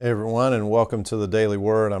Hey everyone, and welcome to the Daily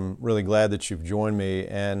Word. I'm really glad that you've joined me.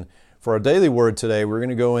 And for our Daily Word today, we're going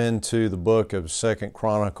to go into the book of Second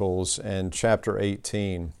Chronicles and chapter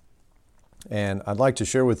 18. And I'd like to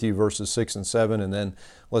share with you verses 6 and 7, and then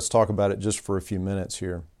let's talk about it just for a few minutes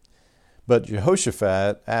here. But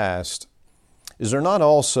Jehoshaphat asked, "Is there not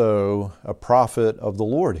also a prophet of the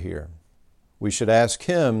Lord here? We should ask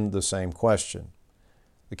him the same question."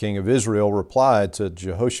 The king of Israel replied to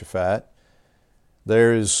Jehoshaphat,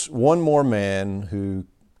 "There is one more man who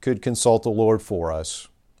could consult the Lord for us,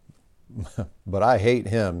 but I hate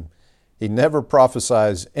him. He never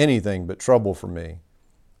prophesies anything but trouble for me.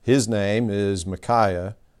 His name is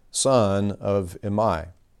Micaiah, son of Imai."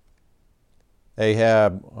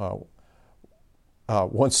 Ahab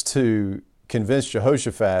wants to convince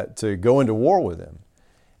Jehoshaphat to go into war with him.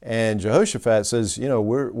 And Jehoshaphat says,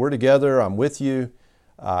 we're together, I'm with you,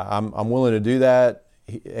 I'm willing to do that.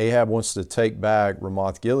 Ahab wants to take back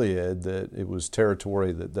Ramoth Gilead, that it was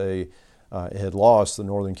territory that they had lost, the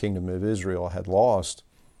northern kingdom of Israel had lost.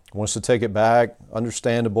 Wants to take it back,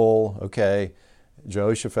 understandable, okay.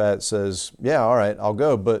 Jehoshaphat says, yeah, all right, I'll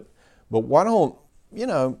go, but why don't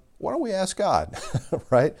we ask God,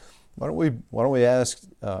 right? Why don't we ask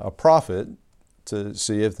a prophet to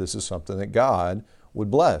see if this is something that God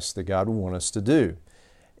would bless, that God would want us to do?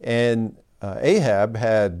 And Ahab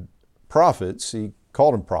had prophets. He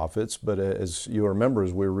called them prophets, but as you remember,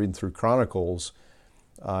 as we were reading through Chronicles,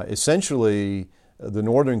 essentially the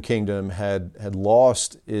northern kingdom had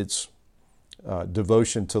lost its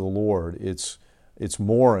devotion to the Lord, its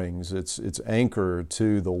moorings, its anchor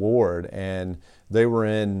to the Lord, and they were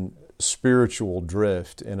in spiritual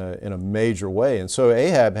drift in a major way. And so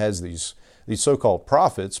Ahab has these so-called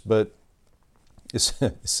prophets, but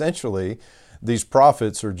essentially these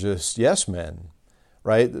prophets are just yes men.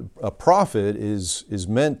 Right? A prophet is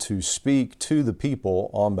meant to speak to the people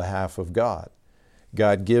on behalf of God.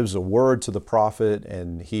 God gives a word to the prophet,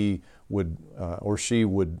 and he would or she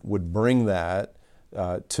would bring that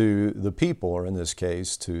to the people, or in this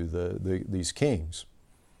case, to these kings.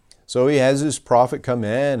 So he has his prophet come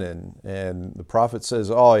in, and the prophet says,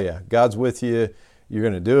 "Oh yeah, God's with you. You're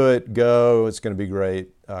going to do it. Go. It's going to be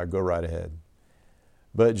great. Go right ahead."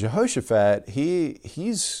 But Jehoshaphat,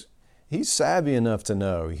 he's savvy enough to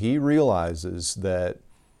know. He realizes that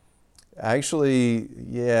actually,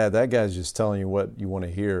 yeah, that guy's just telling you what you want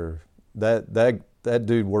to hear. That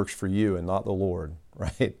dude works for you and not the Lord,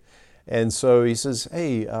 right? And so he says,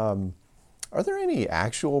 "Hey, are there any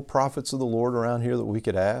actual prophets of the Lord around here that we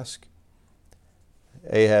could ask?"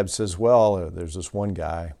 Ahab says, "Well, there's this one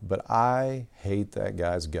guy, but I hate that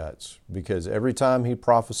guy's guts, because every time he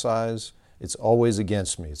prophesies, it's always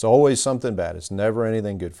against me. It's always something bad. It's never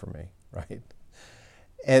anything good for me." Right?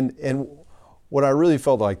 And what I really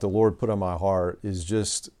felt like the Lord put on my heart is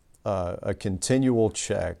just a continual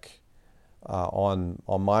check on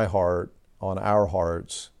my heart, on our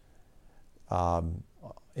hearts,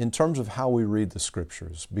 in terms of how we read the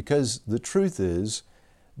Scriptures. Because the truth is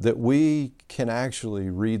that we can actually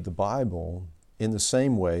read the Bible in the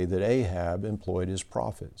same way that Ahab employed his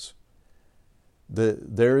prophets.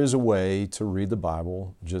 There is a way to read the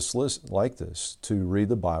Bible just like this, to read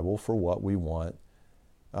the Bible for what we want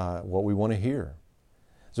to hear.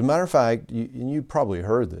 As a matter of fact, and you probably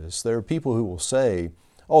heard this, there are people who will say,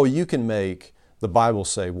 "Oh, you can make the Bible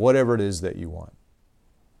say whatever it is that you want."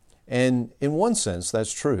 And in one sense,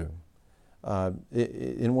 that's true.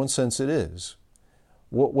 In one sense, it is.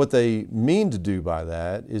 What they mean to do by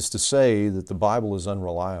that is to say that the Bible is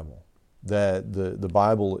unreliable, that the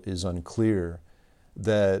Bible is unclear,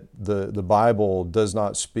 that the Bible does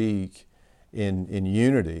not speak in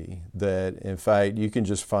unity, that in fact you can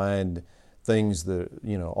just find things that,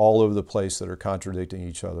 all over the place that are contradicting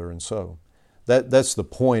each other. And so that's the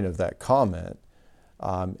point of that comment.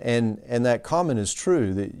 And that comment is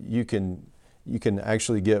true, that you can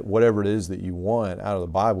actually get whatever it is that you want out of the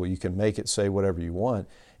Bible. You can make it say whatever you want.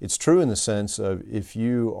 It's true in the sense of if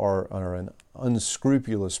you are an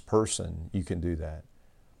unscrupulous person, you can do that.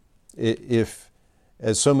 If,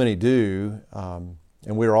 as so many do,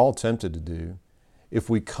 and we're all tempted to do, if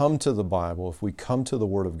we come to the Bible, if we come to the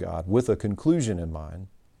Word of God with a conclusion in mind,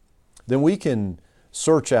 then we can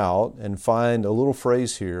search out and find a little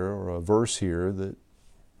phrase here or a verse here that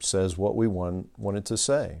says what we want it to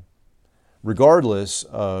say. Regardless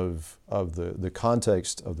of the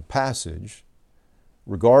context of the passage,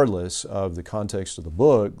 regardless of the context of the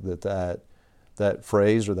book that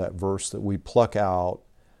phrase or that verse that we pluck out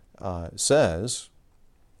says,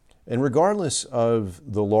 and regardless of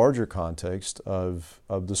the larger context of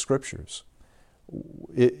the Scriptures.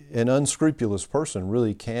 An unscrupulous person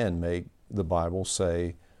really can make the Bible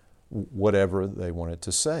say whatever they want it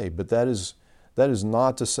to say. But that is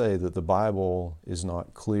not to say that the Bible is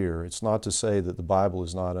not clear. It's not to say that the Bible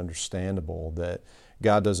is not understandable, that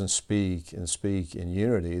God doesn't speak in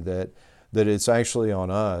unity, that it's actually on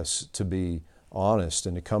us to be honest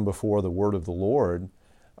and to come before the Word of the Lord,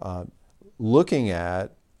 looking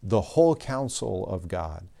at the whole counsel of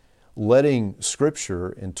God, letting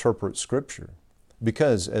Scripture interpret Scripture.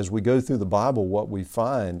 Because as we go through the Bible, what we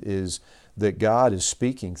find is that God is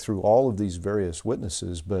speaking through all of these various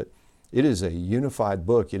witnesses, but it is a unified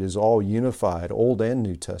book. It is all unified, Old and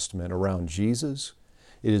New Testament, around Jesus.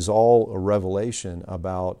 It is all a revelation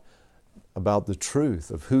about the truth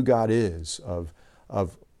of who God is, of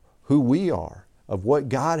who we are, of what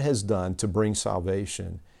God has done to bring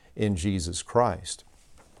salvation in Jesus Christ.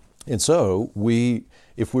 And so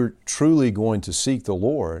if we're truly going to seek the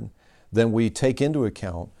Lord, then we take into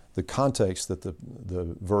account the context that the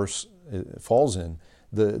verse falls in,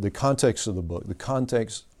 the context of the book, the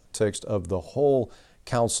context of the whole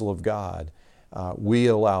counsel of God. We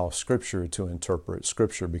allow Scripture to interpret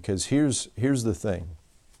Scripture, because here's the thing.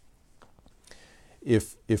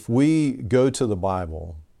 If we go to the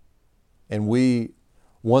Bible and we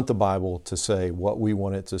want the Bible to say what we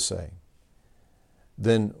want it to say,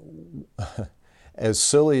 then as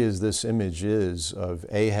silly as this image is of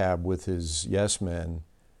Ahab with his yes men,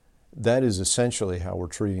 that is essentially how we're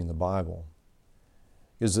treating the Bible.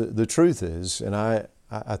 Because the truth is, and I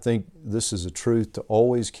think this is a truth to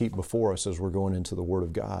always keep before us as we're going into the Word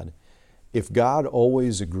of God. If God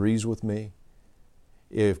always agrees with me,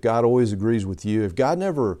 if God always agrees with you, if God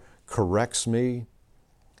never corrects me,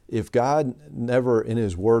 if God never in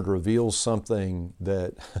His Word reveals something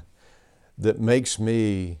that makes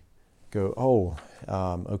me go,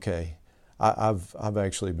 okay, I've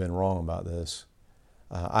actually been wrong about this.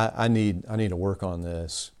 I need to work on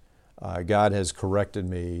this. God has corrected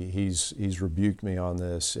me. He's rebuked me on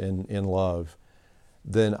this in love.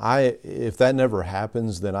 Then if that never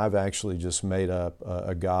happens, then I've actually just made up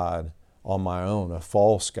a God on my own, a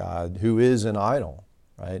false God who is an idol,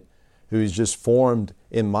 right? Who is just formed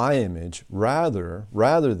in my image rather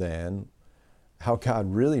than how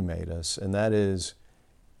God really made us, and that is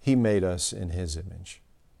He made us in His image.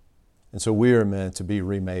 And so we are meant to be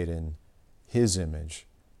remade in His image.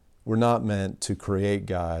 We're not meant to create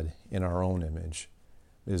God in our own image,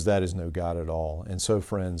 because that is no God at all. And so,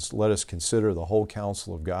 friends, let us consider the whole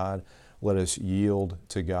counsel of God. Let us yield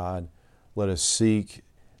to God. Let us seek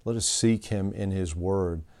Him in His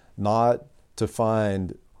Word, not to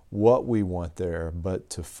find what we want there, but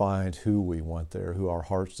to find who we want there, who our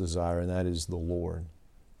hearts desire, and that is the Lord.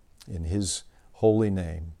 In His holy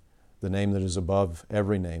name, the name that is above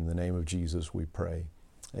every name, the name of Jesus, we pray.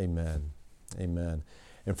 Amen. Amen.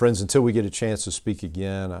 And friends, until we get a chance to speak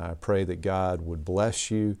again, I pray that God would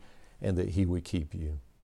bless you and that He would keep you.